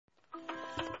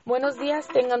Buenos días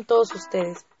tengan todos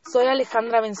ustedes. Soy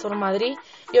Alejandra Benzor Madrid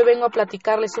y hoy vengo a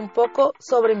platicarles un poco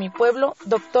sobre mi pueblo,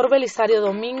 Dr. Belisario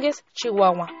Domínguez,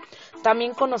 Chihuahua,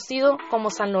 también conocido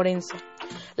como San Lorenzo.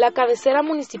 La cabecera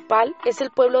municipal es el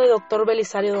pueblo de Dr.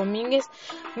 Belisario Domínguez,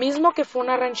 mismo que fue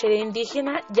una ranchería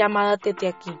indígena llamada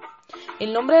Teteaquí.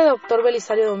 El nombre de Dr.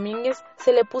 Belisario Domínguez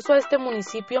se le puso a este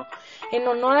municipio en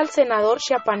honor al senador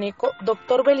chiapaneco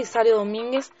Dr. Belisario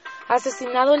Domínguez,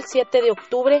 asesinado el 7 de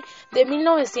octubre de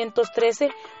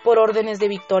 1913 por órdenes de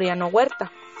Victoriano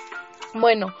Huerta.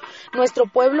 Bueno, nuestro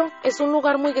pueblo es un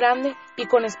lugar muy grande y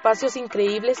con espacios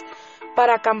increíbles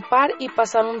para acampar y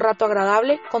pasar un rato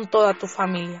agradable con toda tu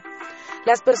familia.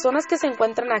 Las personas que se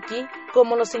encuentran aquí,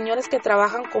 como los señores que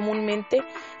trabajan comúnmente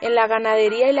en la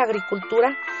ganadería y la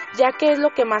agricultura, ya que es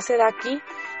lo que más se da aquí,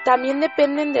 también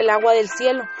dependen del agua del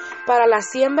cielo para la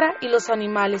siembra y los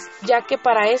animales, ya que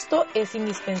para esto es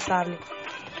indispensable.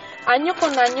 Año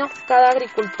con año, cada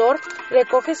agricultor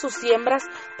recoge sus siembras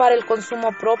para el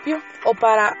consumo propio o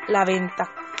para la venta.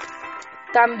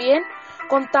 También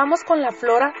contamos con la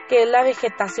flora, que es la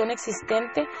vegetación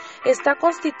existente. Está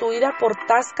constituida por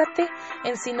táscate,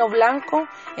 encino blanco,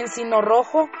 encino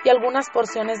rojo y algunas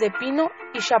porciones de pino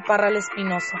y chaparral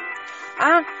espinoso.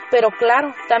 Pero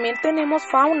claro, también tenemos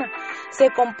fauna.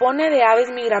 Se compone de aves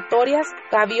migratorias,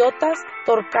 gaviotas,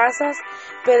 torcasas,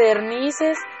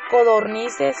 pedernizes,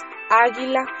 codornices,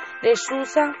 águila,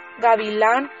 lechuza,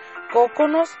 gavilán,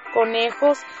 cóconos,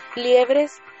 conejos,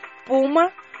 liebres,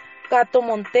 puma, gato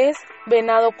montés,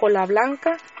 venado cola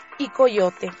blanca y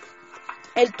coyote.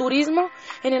 El turismo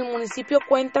en el municipio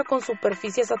cuenta con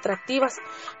superficies atractivas,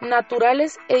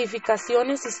 naturales,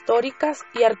 edificaciones históricas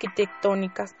y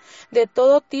arquitectónicas de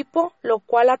todo tipo, lo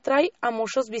cual atrae a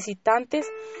muchos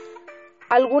visitantes.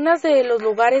 Algunos de los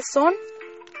lugares son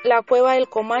la Cueva del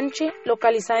Comanche,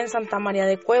 localizada en Santa María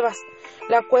de Cuevas,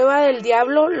 la Cueva del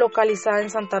Diablo, localizada en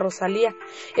Santa Rosalía,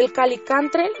 el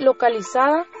Calicantre,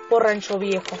 localizada por Rancho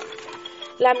Viejo,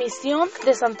 la Misión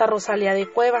de Santa Rosalía de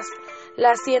Cuevas,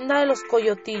 la Hacienda de los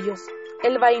Coyotillos,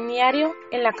 el balneario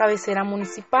en la cabecera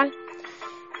municipal.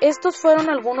 Estos fueron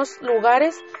algunos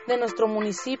lugares de nuestro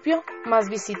municipio más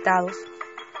visitados.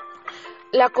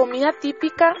 La comida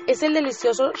típica es el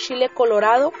delicioso chile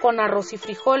colorado con arroz y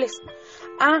frijoles.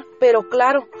 Pero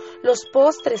claro, los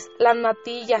postres, las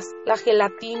natillas, la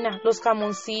gelatina, los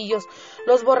jamoncillos,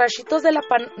 los borrachitos de la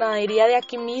panadería de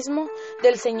aquí mismo,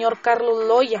 del señor Carlos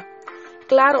Loya.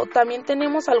 Claro, también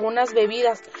tenemos algunas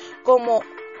bebidas, como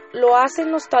lo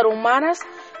hacen los tarumaras,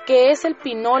 que es el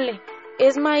pinole,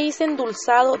 es maíz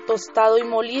endulzado, tostado y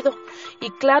molido. Y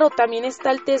claro, también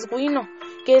está el tesguino,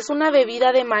 que es una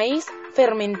bebida de maíz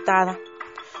fermentada.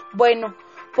 Bueno,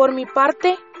 por mi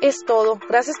parte es todo.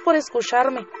 Gracias por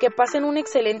escucharme. Que pasen un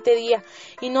excelente día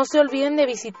y no se olviden de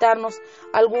visitarnos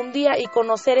algún día y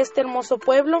conocer este hermoso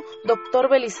pueblo, Dr.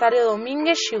 Belisario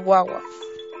Domínguez, Chihuahua.